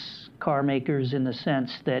benefits car makers in the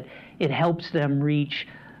sense that it helps them reach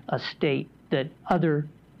a state that other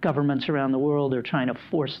governments around the world are trying to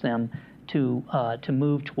force them to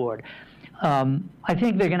move toward. I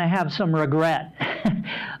think they're going to have some regret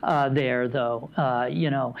there, though.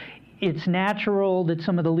 It's natural that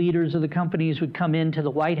some of the leaders of the companies would come into the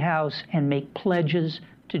White House and make pledges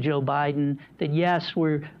to Joe Biden that, yes,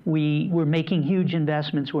 we're making huge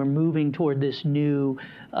investments, we're moving toward this new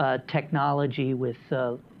technology with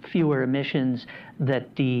fewer emissions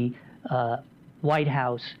that the White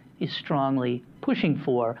House is strongly pushing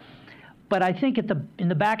for. But I think in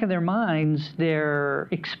the back of their minds, they're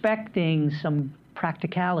expecting some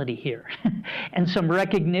practicality here and some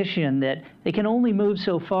recognition that they can only move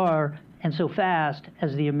so far and so fast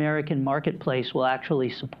as the American marketplace will actually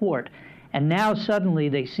support. And now suddenly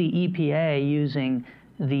they see EPA using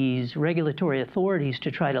these regulatory authorities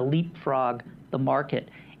to try to leapfrog the market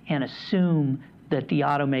and assume that the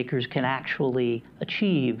automakers can actually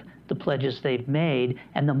achieve the pledges they've made,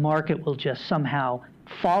 and the market will just somehow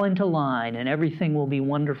fall into line and everything will be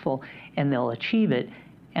wonderful and they'll achieve it.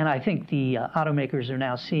 And I think the automakers are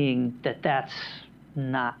now seeing that that's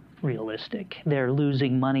not realistic. They're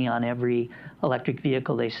losing money on every electric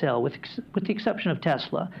vehicle they sell, with the exception of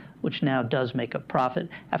Tesla, which now does make a profit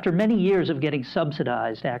after many years of getting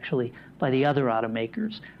subsidized, actually, by the other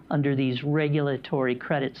automakers under these regulatory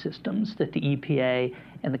credit systems that the EPA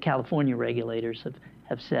and the California regulators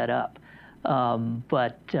have set up.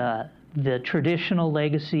 But the traditional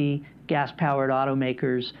legacy gas-powered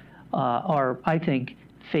automakers are, I think,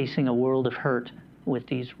 facing a world of hurt with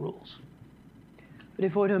these rules. But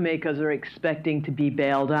if automakers are expecting to be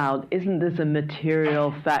bailed out, isn't this a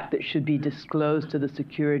material fact that should be disclosed to the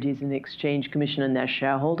Securities and Exchange Commission and their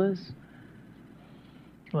shareholders?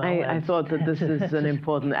 Well, I thought that this is an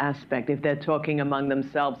important aspect. If they're talking among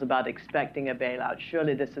themselves about expecting a bailout,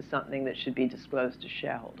 surely this is something that should be disclosed to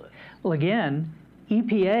shareholders. Well, again,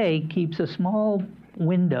 EPA keeps a small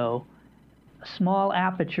window, a small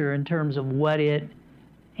aperture in terms of what it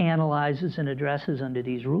analyzes and addresses under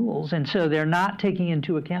these rules. And so they're not taking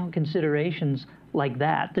into account considerations like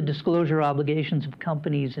that, the disclosure obligations of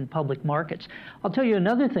companies in public markets. I'll tell you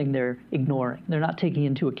another thing they're ignoring, they're not taking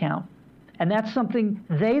into account. And that's something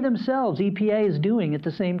they themselves, EPA, is doing at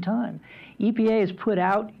the same time. EPA has put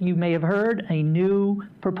out, you may have heard, a new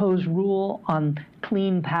proposed rule on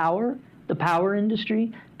clean power, the power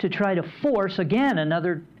industry, to try to force, again,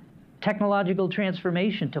 another technological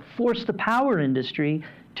transformation, to force the power industry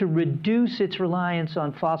to reduce its reliance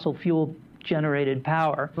on fossil fuel generated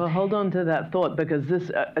power. Well, hold on to that thought, because this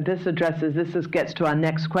gets to our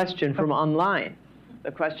next question from online.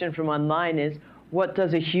 The question from online is, what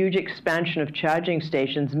does a huge expansion of charging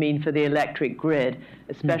stations mean for the electric grid,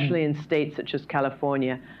 especially in states such as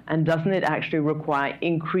California? And doesn't it actually require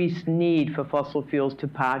increased need for fossil fuels to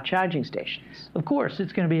power charging stations? Of course,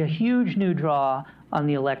 it's going to be a huge new draw on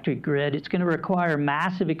the electric grid. It's going to require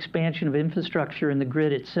massive expansion of infrastructure in the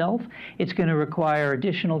grid itself. It's going to require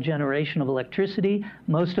additional generation of electricity,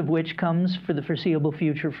 most of which comes for the foreseeable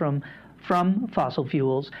future from fossil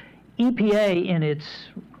fuels. EPA, in its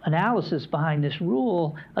analysis behind this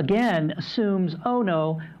rule, again, assumes, oh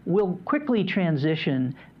no, we'll quickly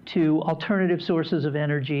transition to alternative sources of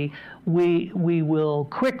energy. We will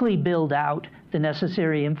quickly build out the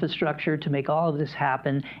necessary infrastructure to make all of this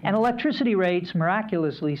happen, and electricity rates,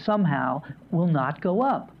 miraculously, somehow, will not go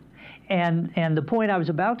up. And the point I was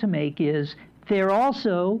about to make is they're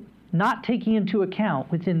also not taking into account,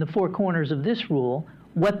 within the four corners of this rule,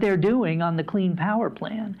 what they're doing on the Clean Power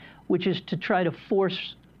Plan, which is to try to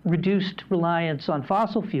force reduced reliance on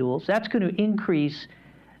fossil fuels. That's going to increase,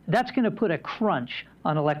 that's going to put a crunch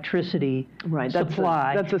on electricity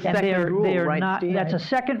supply. That's a second rule, right, Steve? That's a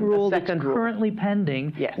second rule that's currently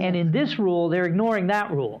pending. Yes. And in this rule, they're ignoring that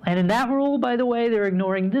rule. And in that rule, by the way, they're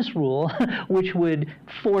ignoring this rule, which would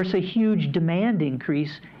force a huge demand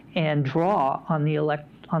increase and draw on the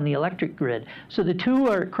electric grid. So the two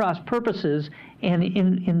are at cross purposes, and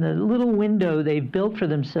in the little window they've built for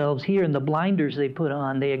themselves here, in the blinders they put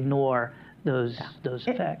on, they ignore those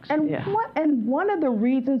effects. And one of the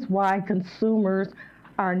reasons why consumers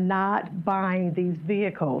are not buying these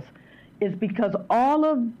vehicles is because all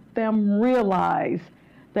of them realize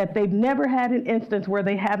that they've never had an instance where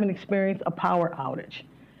they haven't experienced a power outage.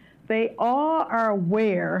 They all are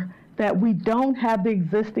aware that we don't have the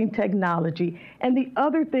existing technology. And the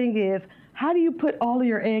other thing is, how do you put all of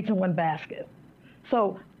your eggs in one basket?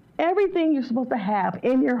 So everything you're supposed to have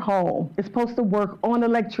in your home is supposed to work on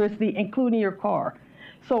electricity, including your car.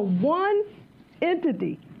 So one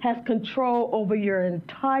entity has control over your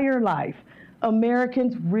entire life.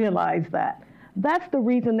 Americans realize that. That's the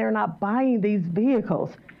reason they're not buying these vehicles.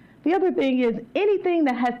 The other thing is, anything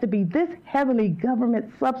that has to be this heavily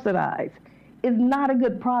government subsidized is not a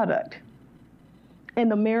good product.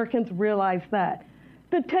 And Americans realize that.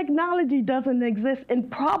 The technology doesn't exist and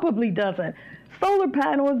probably doesn't. Solar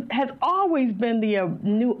panels has always been the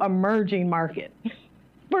new emerging market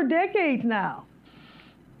for decades now.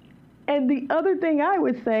 And the other thing I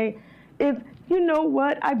would say is, you know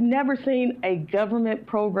what? I've never seen a government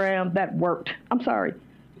program that worked. I'm sorry.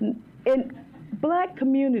 Black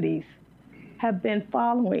communities have been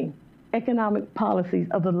following economic policies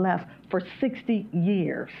of the left for 60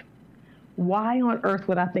 years. Why on earth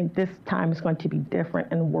would I think this time is going to be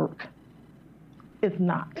different and work? It's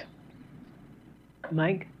not.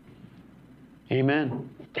 Mike? Amen.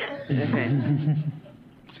 Amen.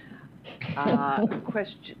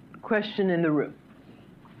 Question in the room.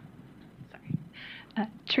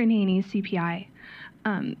 Trinani, CPI.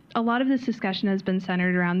 A lot of this discussion has been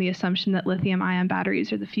centered around the assumption that lithium-ion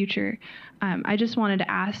batteries are the future. I just wanted to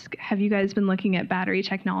ask, have you guys been looking at battery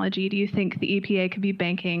technology? Do you think the EPA could be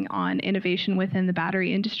banking on innovation within the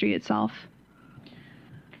battery industry itself?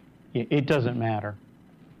 It doesn't matter.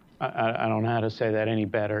 I don't know how to say that any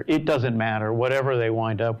better. It doesn't matter. Whatever they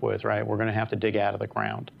wind up with, right, we're going to have to dig out of the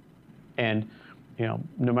ground. And, you know,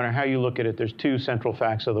 no matter how you look at it, there's two central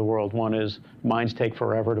facts of the world. One is mines take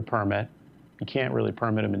forever to permit. You can't really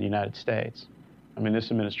permit them in the United States. I mean,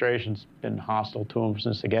 this administration's been hostile to them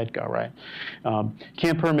since the get-go, right?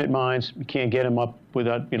 Can't permit mines. You can't get them up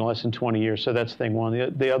without, less than 20 years. So that's thing one.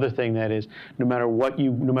 The other thing that is, no matter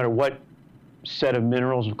what set of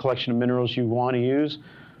minerals or collection of minerals you want to use,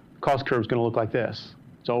 the cost curve is going to look like this.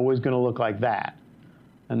 It's always going to look like that.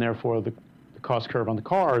 And therefore, the cost curve on the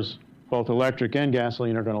cars, both electric and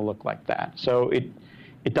gasoline, are going to look like that. So it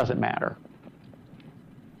doesn't matter.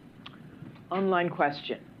 Online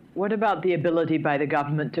question. What about the ability by the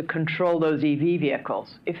government to control those EV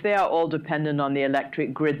vehicles? If they are all dependent on the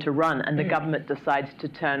electric grid to run and the government decides to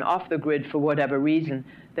turn off the grid for whatever reason,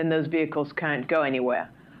 then those vehicles can't go anywhere.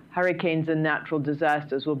 Hurricanes and natural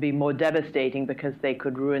disasters will be more devastating because they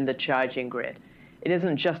could ruin the charging grid. It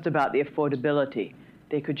isn't just about the affordability.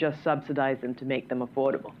 They could just subsidize them to make them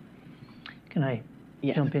affordable. Can I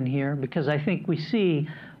jump in here? Because I think we see,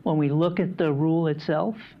 when we look at the rule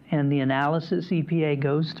itself and the analysis EPA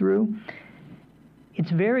goes through,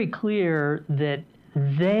 it's very clear that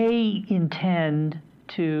they intend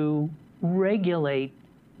to regulate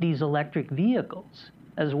these electric vehicles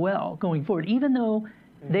as well going forward, even though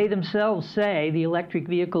they themselves say the electric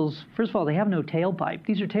vehicles, first of all, they have no tailpipe.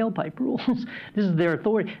 These are tailpipe rules. This is their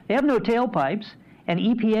authority. They have no tailpipes, and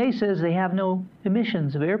EPA says they have no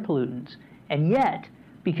emissions of air pollutants. And yet,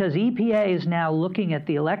 because EPA is now looking at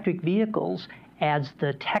the electric vehicles as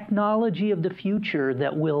the technology of the future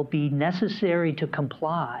that will be necessary to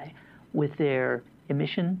comply with their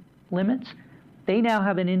emission limits, they now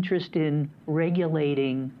have an interest in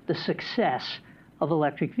regulating the success of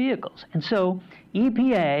electric vehicles. And so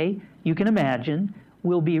EPA, you can imagine,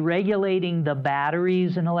 will be regulating the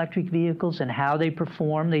batteries in electric vehicles and how they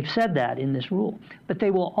perform. They've said that in this rule. But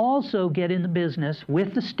they will also get in the business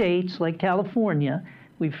with the states like California.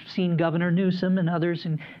 We've seen Governor Newsom and others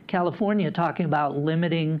in California talking about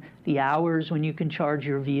limiting the hours when you can charge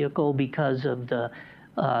your vehicle because of the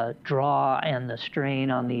draw and the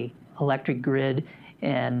strain on the electric grid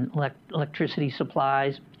and electricity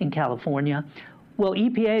supplies in California. Well,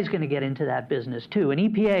 EPA is going to get into that business too. And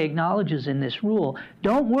EPA acknowledges in this rule,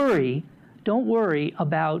 don't worry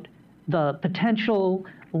about the potential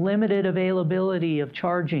limited availability of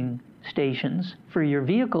charging stations for your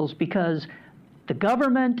vehicles, because the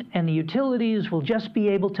government and the utilities will just be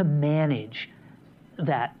able to manage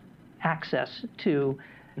that access to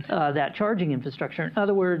that charging infrastructure. In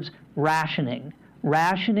other words, rationing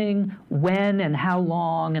when and how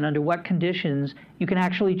long and under what conditions you can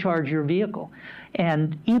actually charge your vehicle.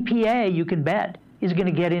 And EPA, you can bet, is going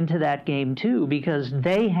to get into that game too, because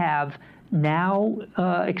they have now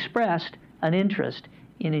expressed an interest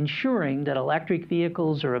in ensuring that electric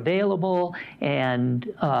vehicles are available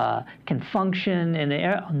and can function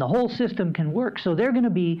and the whole system can work. So they're going to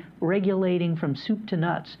be regulating from soup to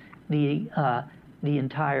nuts the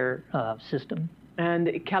entire system.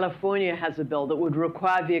 And California has a bill that would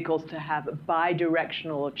require vehicles to have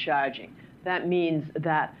bidirectional charging. That means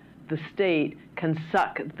that the state can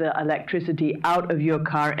suck the electricity out of your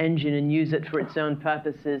car engine and use it for its own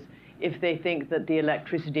purposes if they think that the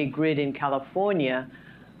electricity grid in California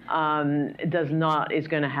is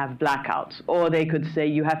going to have blackouts. Or they could say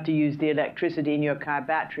you have to use the electricity in your car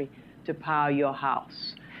battery to power your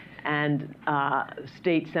house. And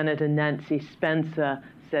State Senator Nancy Spencer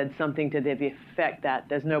said something to the effect that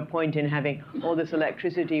there's no point in having all this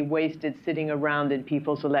electricity wasted sitting around in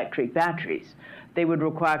people's electric batteries. They would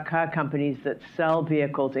require car companies that sell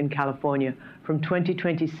vehicles in California from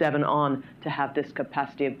 2027 on to have this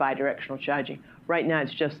capacity of bidirectional charging. Right now,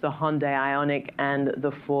 it's just the Hyundai Ioniq and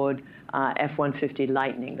the Ford F-150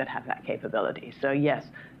 Lightning that have that capability. So yes,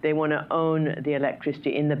 they want to own the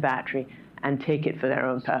electricity in the battery and take it for their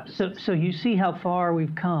own purposes. So you see how far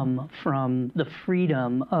we've come from the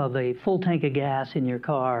freedom of a full tank of gas in your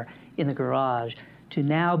car in the garage to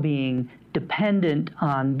now being dependent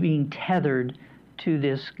on being tethered to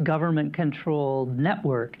this government-controlled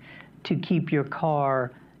network to keep your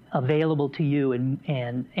car available to you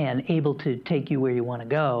and able to take you where you want to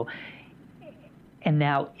go. and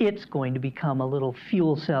now it's going to become a little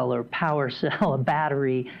fuel cell or power cell, a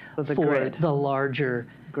battery for the larger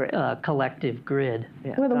collective grid.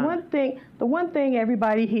 Yeah. Well, the one thing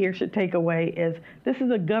everybody here should take away is this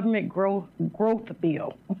is a government growth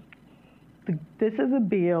bill. This is a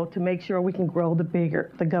bill to make sure we can grow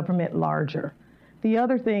the government larger. The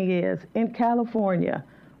other thing is, in California,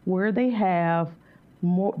 where they have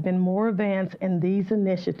been more advanced in these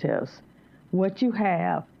initiatives, what you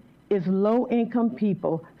have is low-income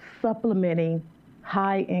people supplementing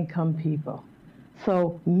high-income people.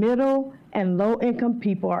 So middle and low-income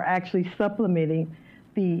people are actually supplementing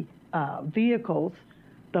the vehicles,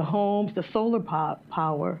 the homes, the solar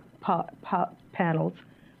panels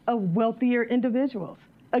of wealthier individuals.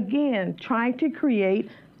 Again, trying to create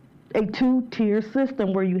a two-tier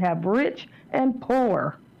system where you have rich and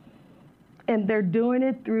poor. And they're doing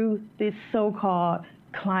it through this so-called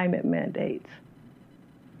climate mandates.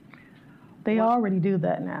 They already do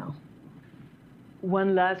that now.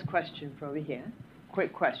 One last question from over here.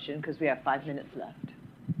 Quick question, because we have 5 minutes left.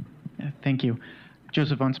 Thank you.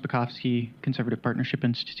 Joseph von Spakovsky, Conservative Partnership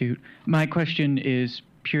Institute. My question is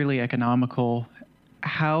purely economical.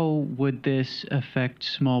 How would this affect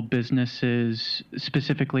small businesses,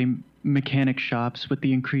 specifically mechanic shops, with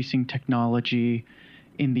the increasing technology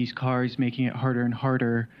in these cars, making it harder and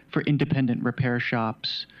harder for independent repair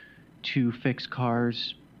shops to fix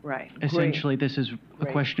cars? Right. Essentially, this is a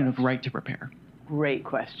question of right to repair. Great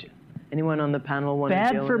question. Anyone on the panel want to deal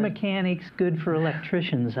with it? Bad for mechanics, good for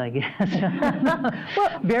electricians, I guess.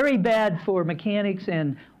 Well, very bad for mechanics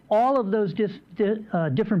and all of those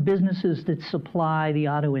different businesses that supply the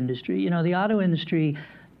auto industry. You know, the auto industry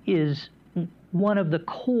is one of the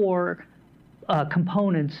core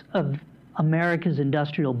components of America's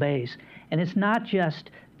industrial base. And it's not just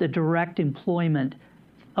the direct employment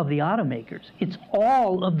of the automakers. It's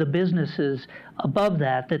all of the businesses above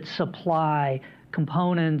that that supply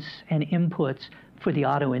components and inputs for the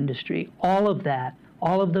auto industry. All of that,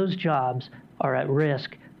 all of those jobs are at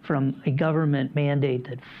risk from a government mandate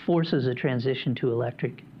that forces a transition to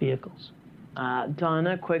electric vehicles.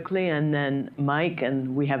 Donna, quickly, and then Mike,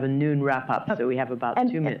 and we have a noon wrap-up, so we have about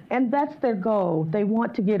 2 minutes. And that's their goal. They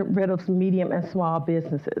want to get rid of medium and small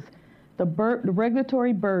businesses. The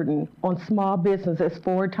regulatory burden on small business is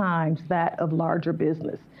 4 times that of larger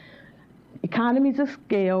business. Economies of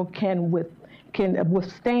scale can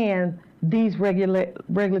withstand these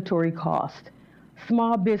regulatory costs.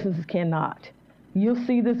 Small businesses cannot. You'll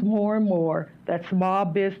see this more and more, that small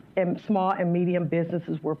and medium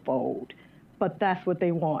businesses will fold. But that's what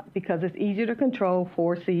they want, because it's easier to control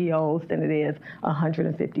 4 CEOs than it is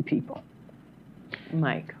 150 people.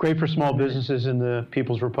 Mike. Great for small businesses in the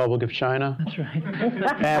People's Republic of China. That's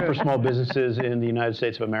right. Bad for small businesses in the United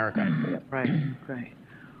States of America. Right, great.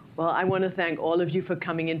 Well, I want to thank all of you for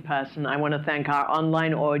coming in person. I want to thank our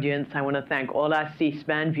online audience. I want to thank all our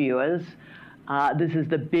C-SPAN viewers. This is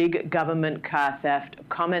the big government car theft.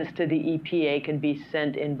 Comments to the EPA can be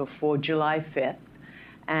sent in before July 5th.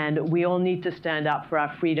 And we all need to stand up for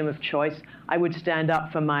our freedom of choice. I would stand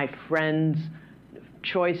up for my friend's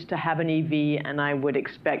choice to have an EV, and I would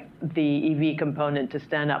expect the EV component to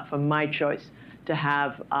stand up for my choice to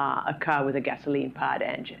have a car with a gasoline-powered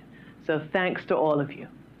engine. So thanks to all of you.